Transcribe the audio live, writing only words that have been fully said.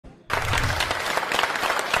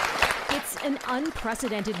an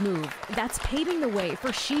unprecedented move that's paving the way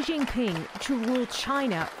for Xi Jinping to rule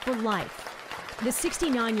China for life. The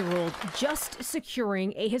 69-year-old just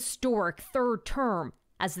securing a historic third term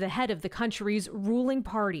as the head of the country's ruling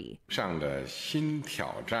party.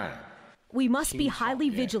 We must be highly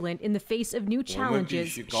vigilant in the face of new challenges,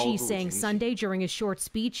 Xi saying Sunday during a short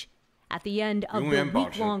speech at the end of the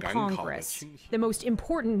week-long Congress, the most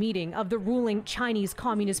important meeting of the ruling Chinese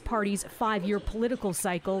Communist Party's 5-year political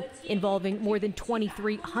cycle involving more than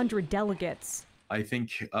 2,300 delegates. I think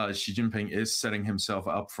Xi Jinping is setting himself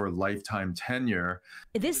up for lifetime tenure.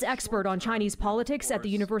 This expert on Chinese politics at the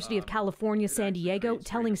University of California, San Diego,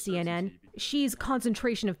 telling CNN Xi's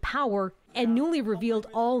concentration of power and newly revealed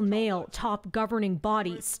all-male top governing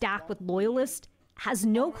body stacked with loyalists has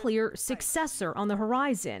no clear successor on the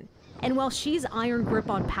horizon. And while Xi's iron grip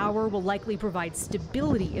on power will likely provide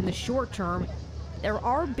stability in the short term, there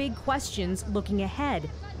are big questions looking ahead,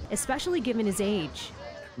 especially given his age.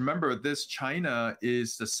 Remember, China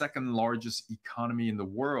is the second largest economy in the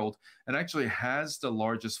world and actually has the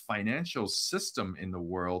largest financial system in the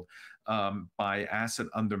world by asset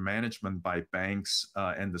under management by banks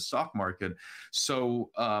and the stock market. So,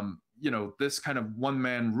 this kind of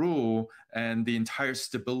one-man rule and the entire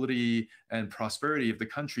stability and prosperity of the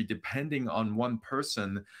country depending on one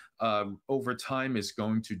person over time is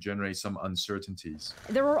going to generate some uncertainties.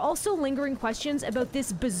 There are also lingering questions about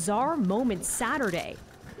this bizarre moment Saturday.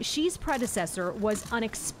 Xi's predecessor was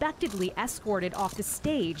unexpectedly escorted off the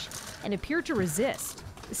stage and appeared to resist.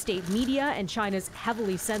 State media and China's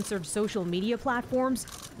heavily censored social media platforms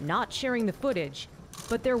not sharing the footage.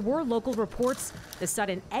 But there were local reports the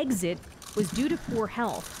sudden exit was due to poor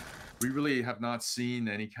health. We really have not seen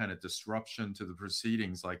any kind of disruption to the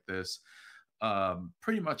proceedings like this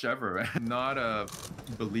pretty much ever. I'm not a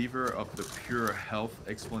believer of the pure health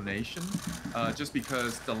explanation, just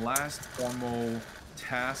because the last formal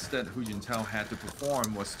task that Hu Jintao had to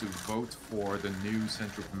perform was to vote for the new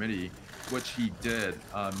Central Committee, which he did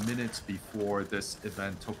minutes before this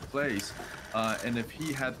event took place. And if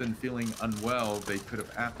he had been feeling unwell, they could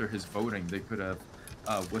have, after his voting, they could have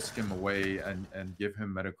whisked him away and give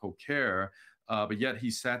him medical care. But yet he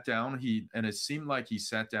sat down, and it seemed like he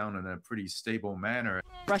sat down in a pretty stable manner.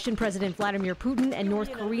 Russian President Vladimir Putin and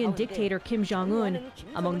North Korean dictator Kim Jong-un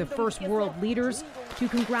among the first world leaders to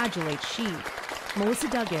congratulate Xi. Melissa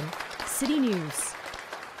Duggan, City News.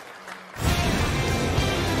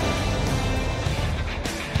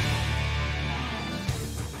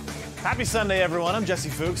 Happy Sunday, everyone. I'm Jesse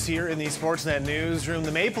Fuchs here in the Sportsnet newsroom.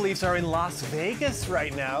 The Maple Leafs are in Las Vegas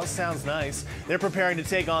right now. Sounds nice. They're preparing to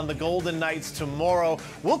take on the Golden Knights tomorrow.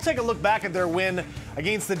 We'll take a look back at their win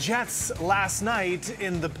against the Jets last night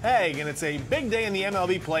in the Peg, and it's a big day in the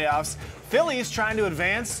MLB playoffs. Phillies trying to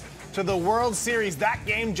advance to the World Series. That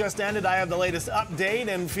game just ended. I have the latest update,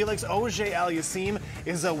 and Felix Auger-Aliassime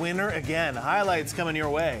is a winner again. Highlights coming your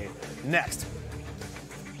way next.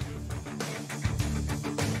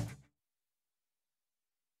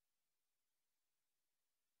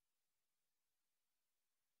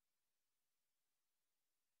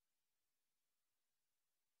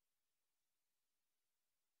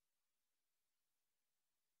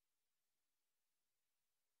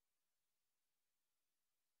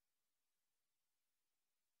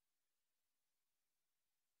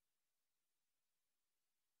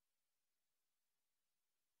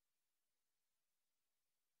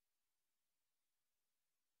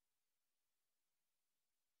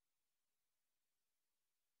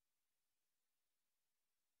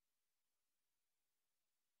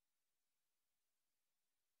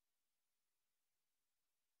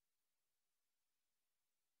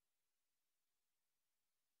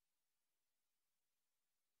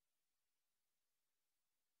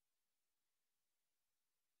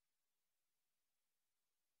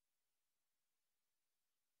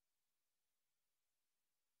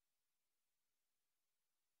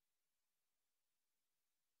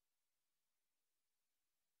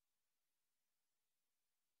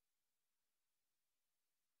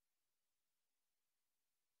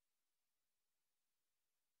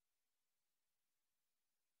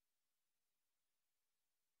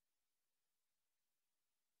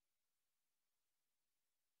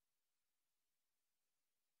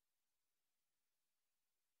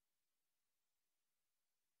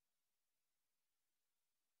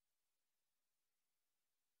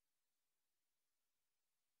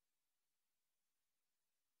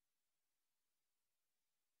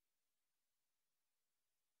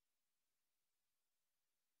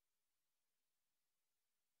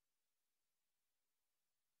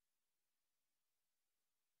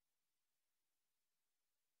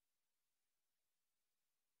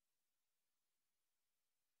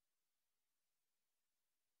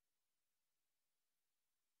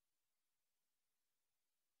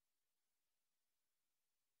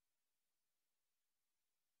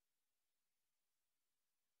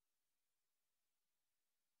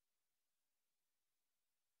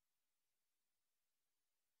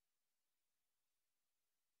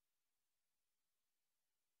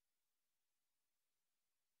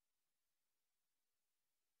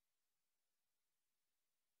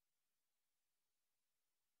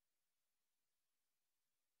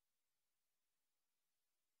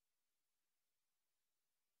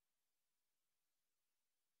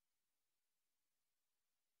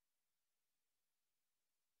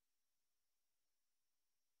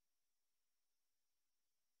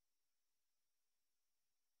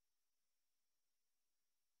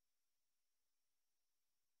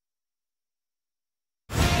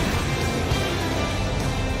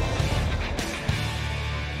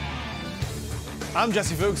 I'm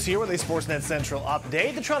Jesse Fuchs here with a Sportsnet Central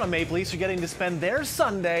update. The Toronto Maple Leafs are getting to spend their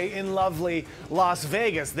Sunday in lovely Las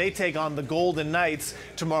Vegas. They take on the Golden Knights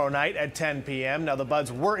tomorrow night at 10 p.m. Now, the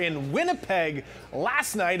Buds were in Winnipeg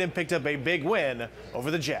last night and picked up a big win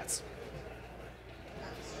over the Jets.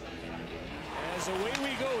 As away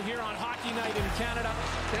we go here on Hockey Night in Canada.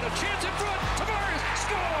 And a chance in front. Tavares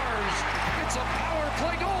scores! It's a power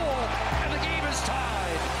play goal, and the game is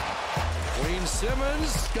tied. Wayne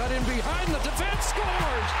Simmons got in behind the defense,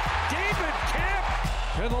 scores! David Kemp,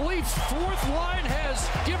 and the Leafs' fourth line has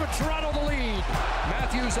given Toronto the lead.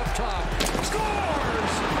 Matthews up top,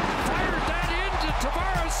 scores! Fired that into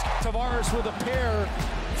Tavares. Tavares with a pair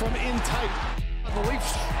from in tight. The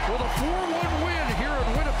Leafs with a 4-1 win here in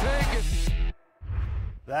Winnipeg.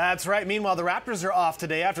 That's right. Meanwhile, the Raptors are off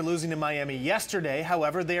today after losing to Miami yesterday.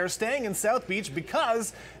 However, they are staying in South Beach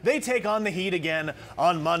because they take on the Heat again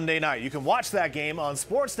on Monday night. You can watch that game on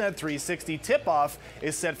Sportsnet 360. Tip-off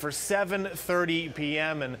is set for 7:30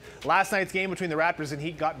 p.m. And last night's game between the Raptors and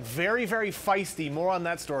Heat got very, very feisty. More on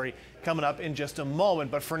that story coming up in just a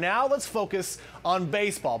moment. But for now, let's focus on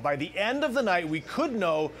baseball. By the end of the night, we could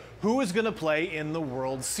know who is going to play in the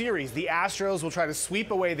World Series. The Astros will try to sweep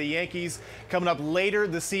away the Yankees coming up later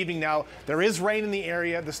this evening. Now, there is rain in the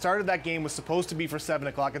area. The start of that game was supposed to be for 7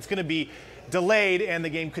 o'clock. It's going to be delayed, and the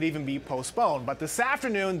game could even be postponed. But this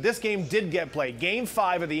afternoon, this game did get played. Game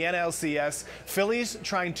 5 of the NLCS. Phillies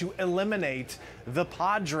trying to eliminate the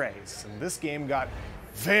Padres. And this game got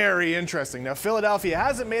very interesting. Now, Philadelphia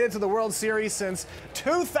hasn't made it to the World Series since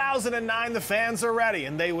 2009. The fans are ready,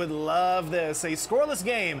 and they would love this. A scoreless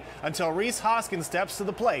game until Rhys Hoskins steps to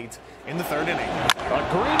the plate in the 3rd inning. A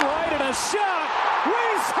green light and a shot.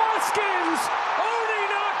 Rhys Hoskins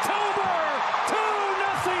owning October.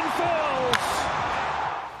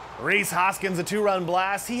 2-0 Phils. Rhys Hoskins, a 2-run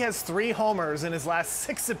blast. He has 3 homers in his last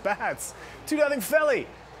 6 at-bats. 2-0 Philly.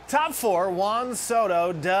 Top 4, Juan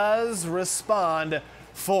Soto does respond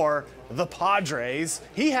for the Padres.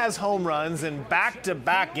 He has home runs in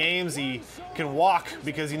back-to-back games. He can walk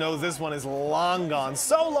because he knows this one is long gone.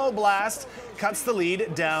 Solo blast cuts the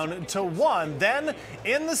lead down to 1. Then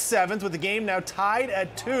in the 7th, with the game now tied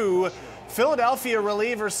at 2, Philadelphia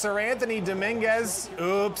reliever Sir Anthony Dominguez,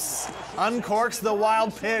 uncorks the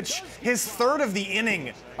wild pitch, his 3rd of the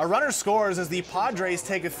inning. A runner scores as the Padres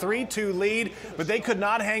take a 3-2 lead, but they could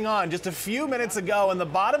not hang on. Just a few minutes ago in the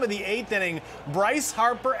bottom of the 8th inning, Bryce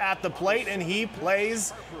Harper at the plate, and he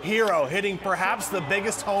plays hero, hitting perhaps the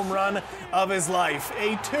biggest home run of his life.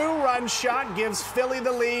 A 2-run shot gives Philly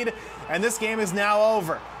the lead, and this game is now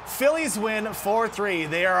over. Phillies win 4-3.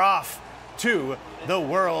 They are off to the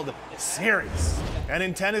World Series. And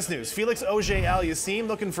in tennis news, Felix Auger-Aliassime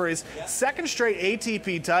looking for his 2nd straight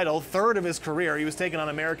ATP title, 3rd of his career. He was taking on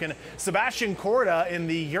American Sebastian Korda in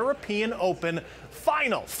the European Open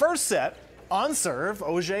final. First set on serve,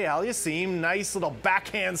 Auger-Aliassime, nice little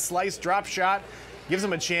backhand slice drop shot, gives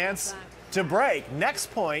him a chance to break. Next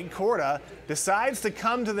point, Korda decides to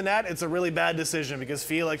come to the net. It's a really bad decision because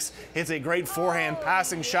Felix hits a great forehand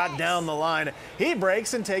passing shot down the line. He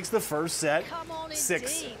breaks and takes the first set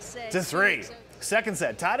 6-3. Second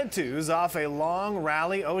set, tied at 2s off a long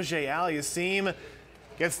rally. Auger-Aliassime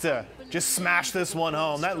gets to just smash this one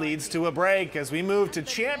home. That leads to a break as we move to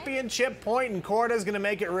championship point, and Korda's going to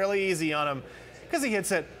make it really easy on him because he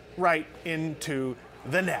hits it right into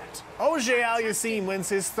the net. Auger-Aliassime wins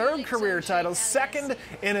his 3rd career title, 2nd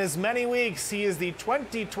in as many weeks. He is the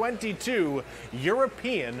 2022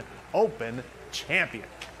 European Open champion.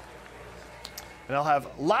 And I'll have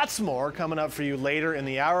lots more coming up for you later in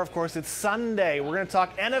the hour. Of course, it's Sunday. We're going to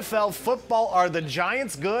talk NFL football. Are the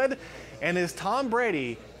Giants good? And is Tom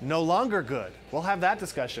Brady no longer good? We'll have that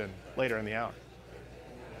discussion later in the hour.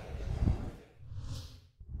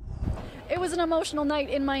 It was an emotional night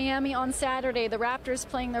in Miami on Saturday. The Raptors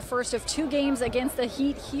playing their first of 2 games against the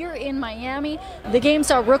Heat here in Miami. The game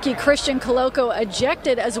saw rookie Christian Coloco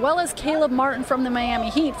ejected, as well as Caleb Martin from the Miami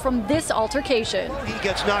Heat from this altercation. He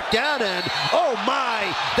gets knocked down, and oh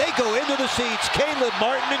my, they go into the seats. Caleb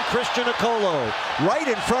Martin and Christian Coloco right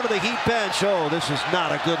in front of the Heat bench. Oh, this is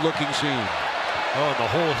not a good-looking scene. Oh, and the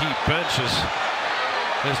whole Heat bench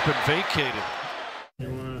has been vacated. You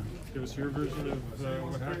want to give us your version of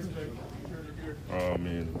what happened? I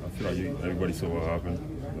mean, I feel like everybody saw what happened.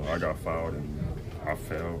 You know, I got fouled and I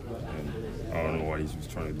fell, and I don't know what he was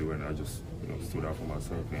trying to do, and I just stood out for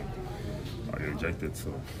myself and I got ejected.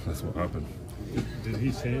 So that's what happened. Did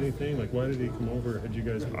he say anything? Like, why did he come over? Had you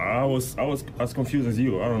guys? I was as confused as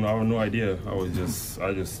you. I don't know. I have no idea.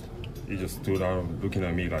 He just stood out looking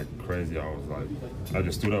at me like crazy. I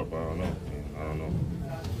just stood up. I don't know.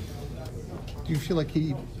 Do you feel like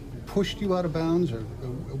he pushed you out of bounds or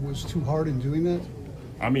was too hard in doing that?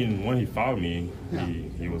 I mean, when he fouled me,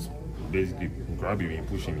 he was basically grabbing me and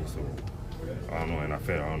pushing me. So I don't know, and I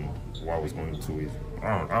felt I don't know what was going to it.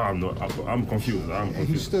 I'm confused.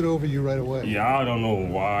 He stood over you right away. Yeah, I don't know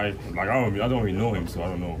why. Like I don't really know him, so I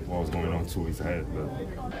don't know what was going on to his head. But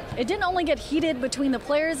it didn't only get heated between the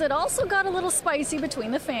players; it also got a little spicy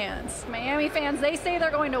between the fans. Miami fans, they say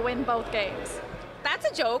they're going to win both games. That's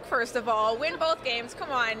a joke, first of all. Win both games.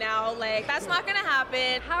 Come on now. Like, that's not going to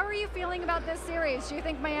happen. How are you feeling about this series? Do you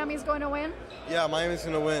think Miami's going to win? Yeah, Miami's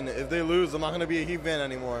going to win. If they lose, I'm not going to be a Heat fan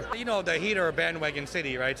anymore. You know, the Heat are a bandwagon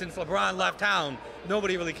city, right? Since LeBron left town,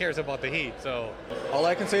 nobody really cares about the Heat, so. All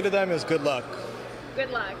I can say to them is good luck.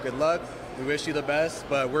 Good luck. Good luck. We wish you the best,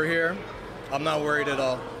 but we're here. I'm not worried at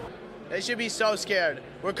all. They should be so scared.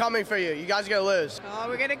 We're coming for you. You guys are going to lose. Oh,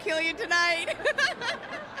 we're going to kill you tonight.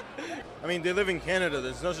 I mean, they live in Canada.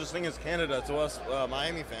 There's no such thing as Canada to us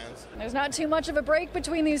Miami fans. There's not too much of a break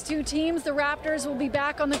between these two teams. The Raptors will be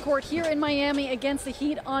back on the court here in Miami against the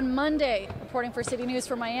Heat on Monday. Reporting for City News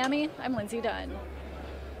for Miami, I'm Lindsay Dunn.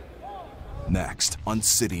 Next on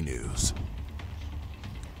City News.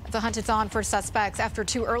 The hunt is on for suspects after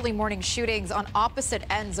 2 early morning shootings on opposite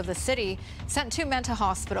ends of the city sent 2 men to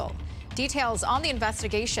hospital. Details on the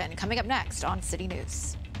investigation coming up next on City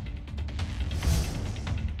News.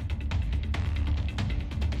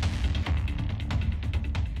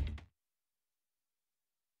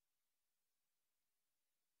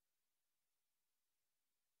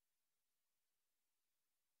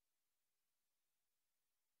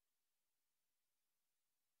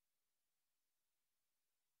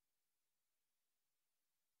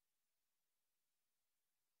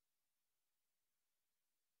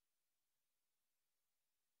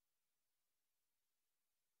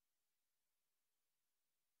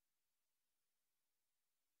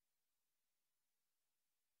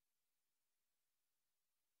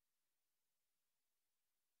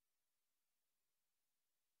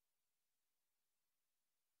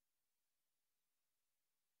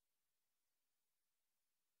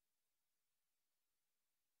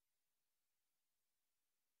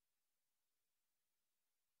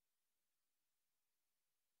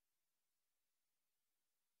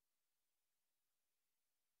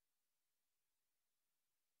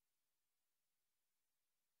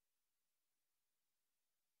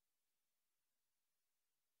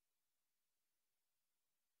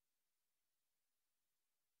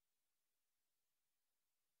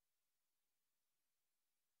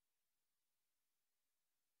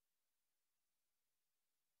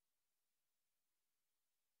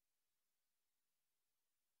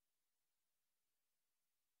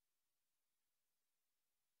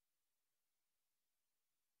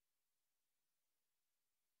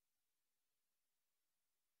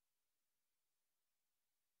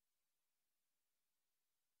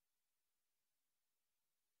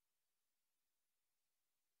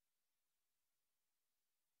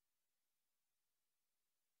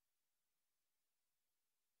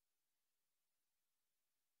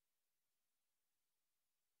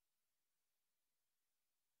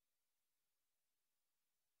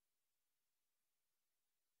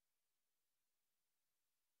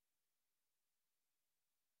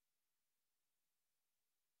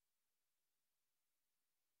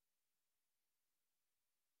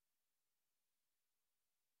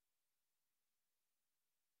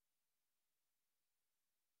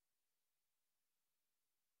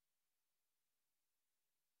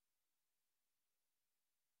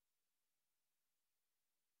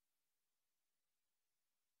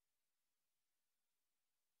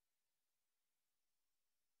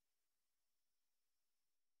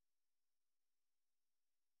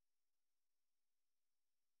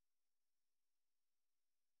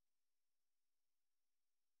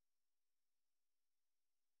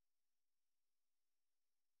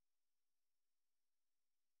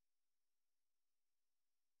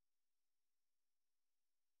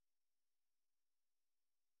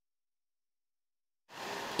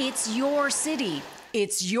 It's your city.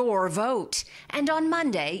 It's your vote. And on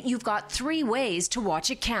Monday, you've got 3 ways to watch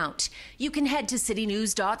it count. You can head to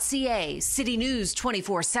citynews.ca, City News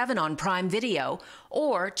 24/7 on Prime Video,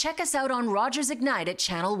 or check us out on Rogers Ignite at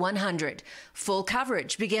Channel 100. Full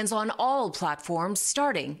coverage begins on all platforms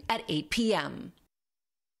starting at 8 p.m.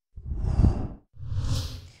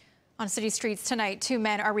 On city streets tonight, 2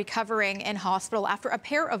 men are recovering in hospital after a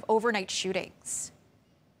pair of overnight shootings.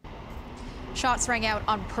 Shots rang out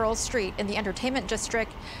on Pearl Street in the entertainment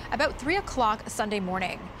district about 3 o'clock Sunday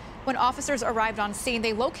morning. When officers arrived on scene,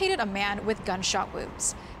 they located a man with gunshot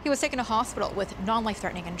wounds. He was taken to hospital with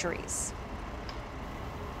non-life-threatening injuries.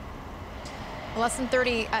 Less than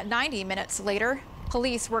 90 minutes later,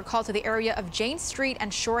 police were called to the area of Jane Street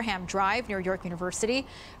and Shoreham Drive near York University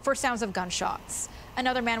for sounds of gunshots.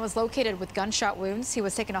 Another man was located with gunshot wounds. He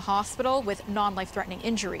was taken to hospital with non-life-threatening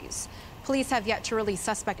injuries. Police have yet to release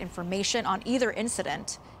suspect information on either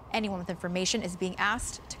incident. Anyone with information is being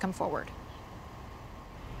asked to come forward.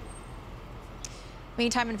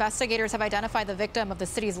 Meantime, investigators have identified the victim of the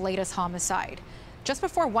city's latest homicide. Just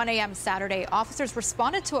before 1 a.m. Saturday, officers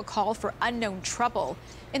responded to a call for unknown trouble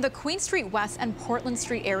in the Queen Street West and Portland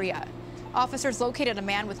Street area. Officers located a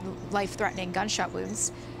man with life-threatening gunshot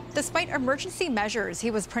wounds. Despite emergency measures,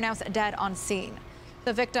 he was pronounced dead on scene.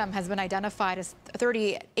 The victim has been identified as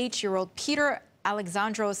 38-year-old Peter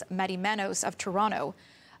Alexandros Medimenos of Toronto.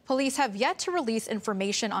 Police have yet to release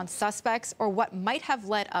information on suspects or what might have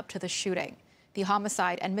led up to the shooting. The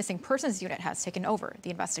Homicide and Missing Persons Unit has taken over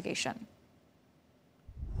the investigation.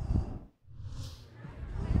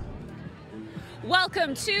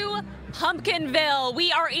 Welcome to Pumpkinville.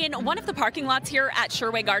 We are in one of the parking lots here at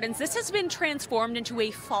Sherway Gardens. This has been transformed into a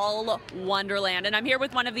fall wonderland, and I'm here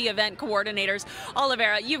with one of the event coordinators.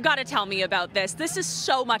 Olivera, you've got to tell me about this. This is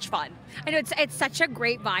so much fun. I know, it's such a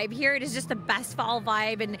great vibe here. It is just the best fall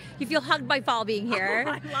vibe, and you feel hugged by fall being here.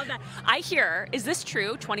 Oh, I love that. I hear, is this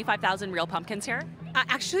true, 25,000 real pumpkins here?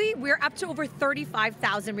 Actually, we're up to over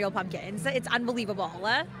 35,000 real pumpkins. It's unbelievable.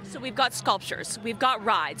 So we've got sculptures, we've got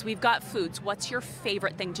rides, we've got foods. What's your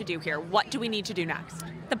favorite thing to do here? What do we need to do next?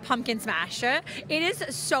 The pumpkin smash. It is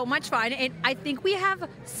so much fun, and I think we have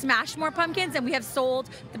smashed more pumpkins than we have sold.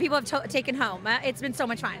 The people have taken home. It's been so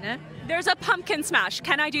much fun. There's a pumpkin smash.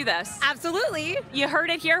 Can I do this? Absolutely. You heard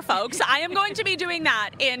it here, folks. I am going to be doing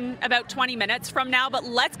that in about 20 minutes from now, but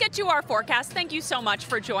let's get to our forecast. Thank you so much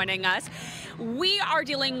for joining us. We are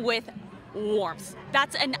dealing with warmth.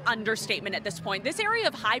 That's an understatement at this point. This area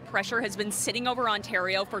of high pressure has been sitting over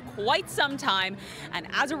Ontario for quite some time, and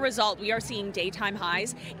as a result, we are seeing daytime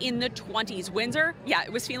highs in the 20s. Windsor, yeah,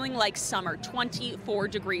 it was feeling like summer. 24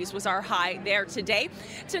 degrees was our high there today.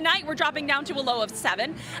 Tonight, we're dropping down to a low of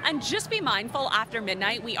 7, and just be mindful after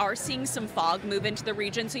midnight, we are seeing some fog move into the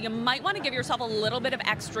region, so you might want to give yourself a little bit of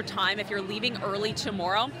extra time if you're leaving early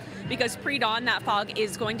tomorrow, because pre-dawn, that fog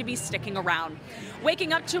is going to be sticking around.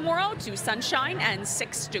 Waking up tomorrow to sunshine and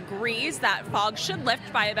 6 degrees. That fog should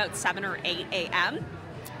lift by about 7 or 8 a.m.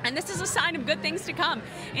 And this is a sign of good things to come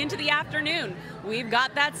into the afternoon. We've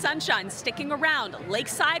got that sunshine sticking around.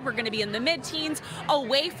 Lakeside, we're going to be in the mid-teens.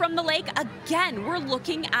 Away from the lake, again, we're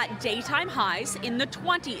looking at daytime highs in the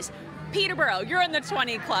 20s. Peterborough, you're in the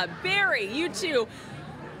 20 club. Barrie, you too.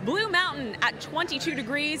 Blue Mountain at 22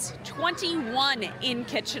 degrees, 21 in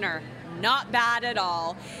Kitchener. Not bad at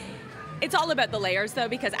all. It's all about the layers, though,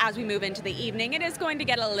 because as we move into the evening, it is going to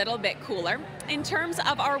get a little bit cooler. In terms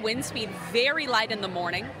of our wind speed, very light in the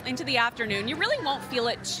morning. Into the afternoon, you really won't feel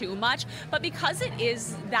it too much, but because it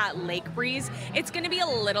is that lake breeze, it's going to be a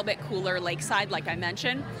little bit cooler lakeside, like I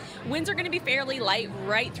mentioned. Winds are going to be fairly light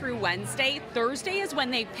right through Wednesday. Thursday is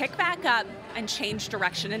when they pick back up and change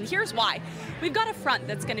direction, and here's why. We've got a front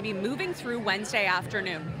that's going to be moving through Wednesday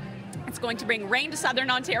afternoon. It's going to bring rain to southern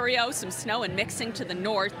Ontario, some snow and mixing to the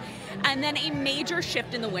north, and then a major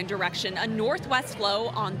shift in the wind direction. A northwest flow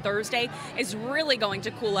on Thursday is really going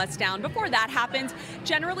to cool us down. Before that happens,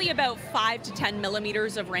 generally about 5 to 10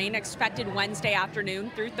 millimeters of rain expected Wednesday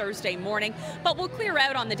afternoon through Thursday morning, but we'll clear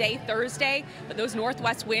out on the day Thursday. But those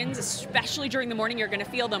northwest winds, especially during the morning, you're going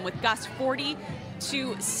to feel them with gusts 40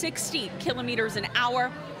 to 60 kilometers an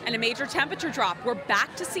hour. And a major temperature drop. We're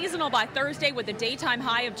back to seasonal by Thursday with a daytime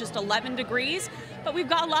high of just 11 degrees, but we've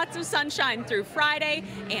got lots of sunshine through Friday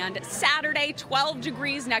and Saturday, 12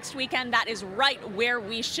 degrees next weekend. That is right where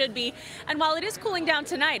we should be. And while it is cooling down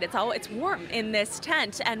tonight, it's warm in this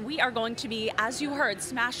tent, and we are going to be, as you heard,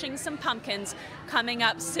 smashing some pumpkins coming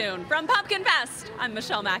up soon. From Pumpkin Fest, I'm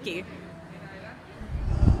Michelle Mackey.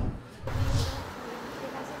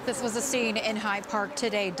 This was a scene in Hyde Park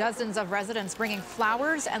today. Dozens of residents bringing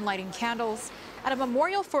flowers and lighting candles at a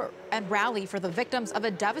memorial and rally for the victims of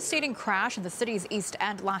a devastating crash in the city's East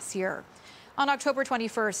End last year. On October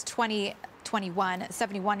 21st, 2021,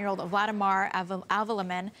 71-year-old Vladimir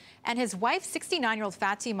Avalaman and his wife, 69-year-old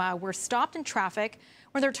Fatima, were stopped in traffic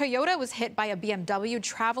when their Toyota was hit by a BMW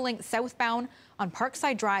traveling southbound on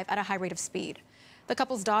Parkside Drive at a high rate of speed. The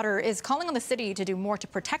couple's daughter is calling on the city to do more to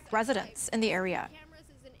protect residents in the area.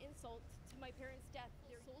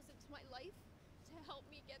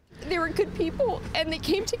 They were good people, and they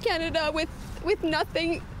came to Canada with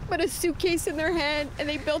nothing but a suitcase in their hand, and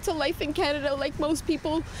they built a life in Canada like most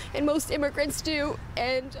people and most immigrants do,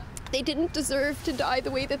 and they didn't deserve to die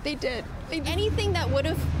the way that they did. Anything that would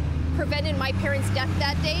have prevented my parents' death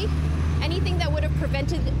that day Anything that would have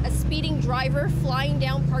prevented a speeding driver flying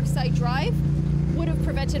down Parkside Drive would have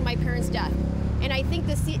prevented my parents' death. And I think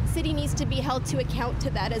the city needs to be held to account to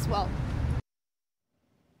that as well.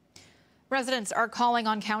 Residents are calling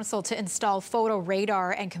on council to install photo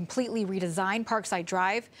radar and completely redesign Parkside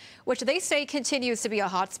Drive, which they say continues to be a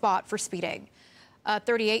hot spot for speeding. A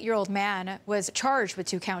 38-year-old man was charged with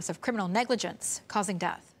 2 counts of criminal negligence, causing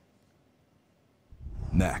death.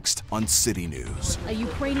 Next on City News. A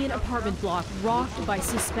Ukrainian apartment block rocked by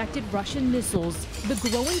suspected Russian missiles. The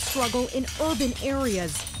growing struggle in urban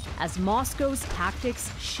areas as Moscow's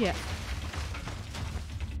tactics shift.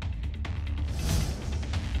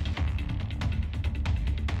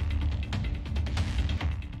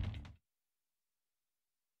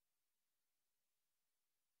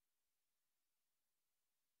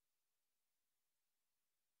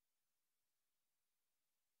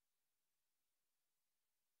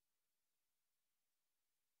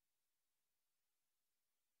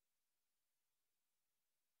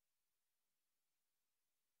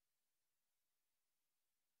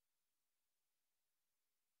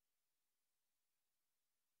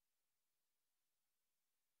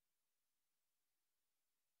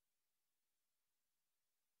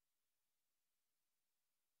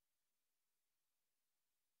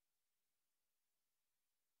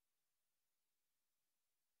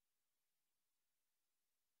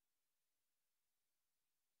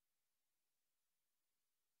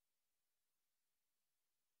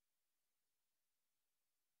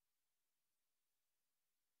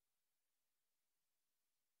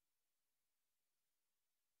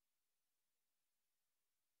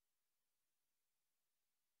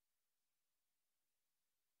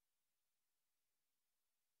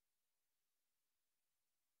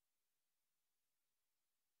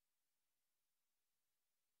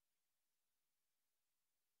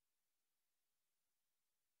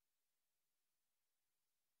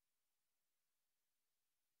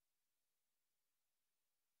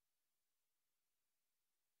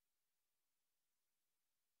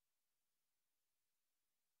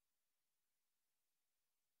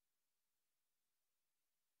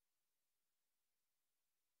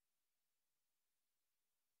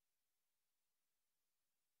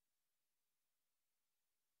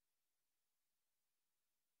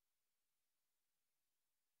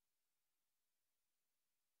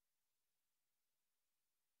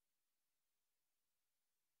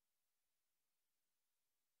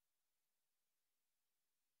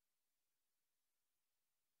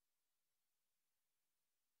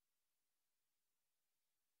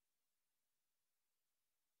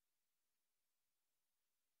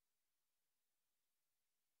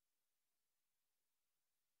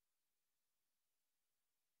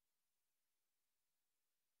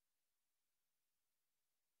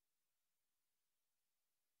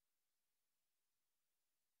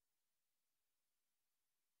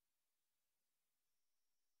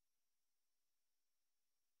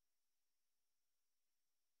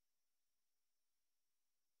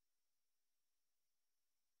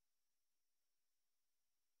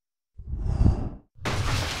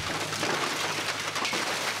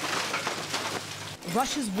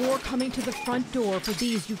 Russia's war coming to the front door for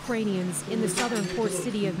these Ukrainians in the southern port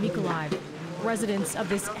city of Mykolaiv. Residents of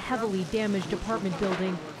this heavily damaged apartment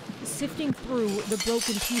building sifting through the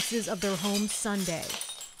broken pieces of their homes Sunday.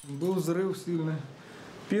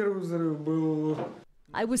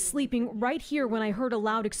 I was sleeping right here when I heard a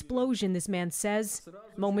loud explosion, this man says.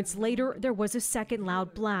 Moments later, there was a second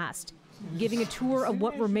loud blast. Giving a tour of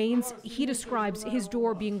what remains, he describes his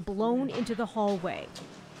door being blown into the hallway.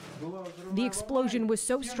 The explosion was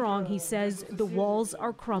so strong, he says, the walls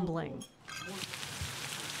are crumbling.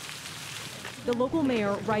 The local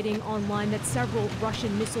mayor writing online that several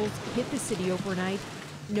Russian missiles hit the city overnight.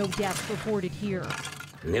 No deaths reported here.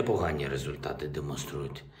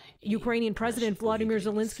 Ukrainian President Vladimir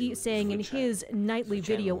Zelensky saying in his nightly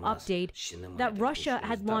video update that Russia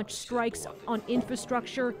had launched strikes on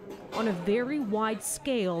infrastructure on a very wide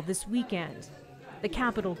scale this weekend. The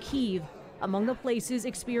capital, Kyiv, among the places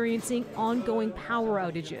experiencing ongoing power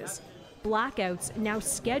outages. Blackouts now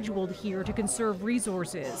scheduled here to conserve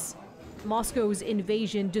resources. Moscow's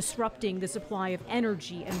invasion disrupting the supply of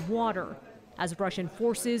energy and water as Russian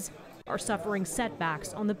forces are suffering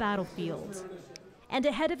setbacks on the battlefield. And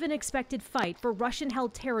ahead of an expected fight for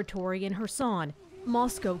Russian-held territory in Kherson,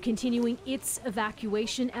 Moscow continuing its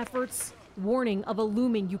evacuation efforts, warning of a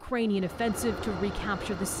looming Ukrainian offensive to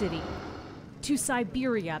recapture the city. To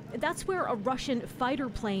Siberia, that's where a Russian fighter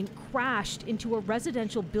plane crashed into a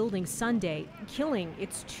residential building Sunday, killing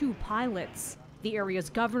its 2 pilots. The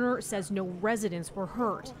area's governor says no residents were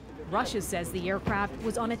hurt. Russia says the aircraft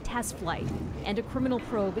was on a test flight, and a criminal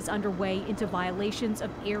probe is underway into violations of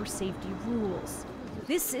air safety rules.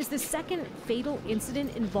 This is the second fatal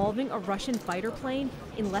incident involving a Russian fighter plane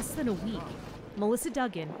in less than a week. Melissa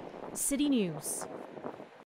Duggan, City News.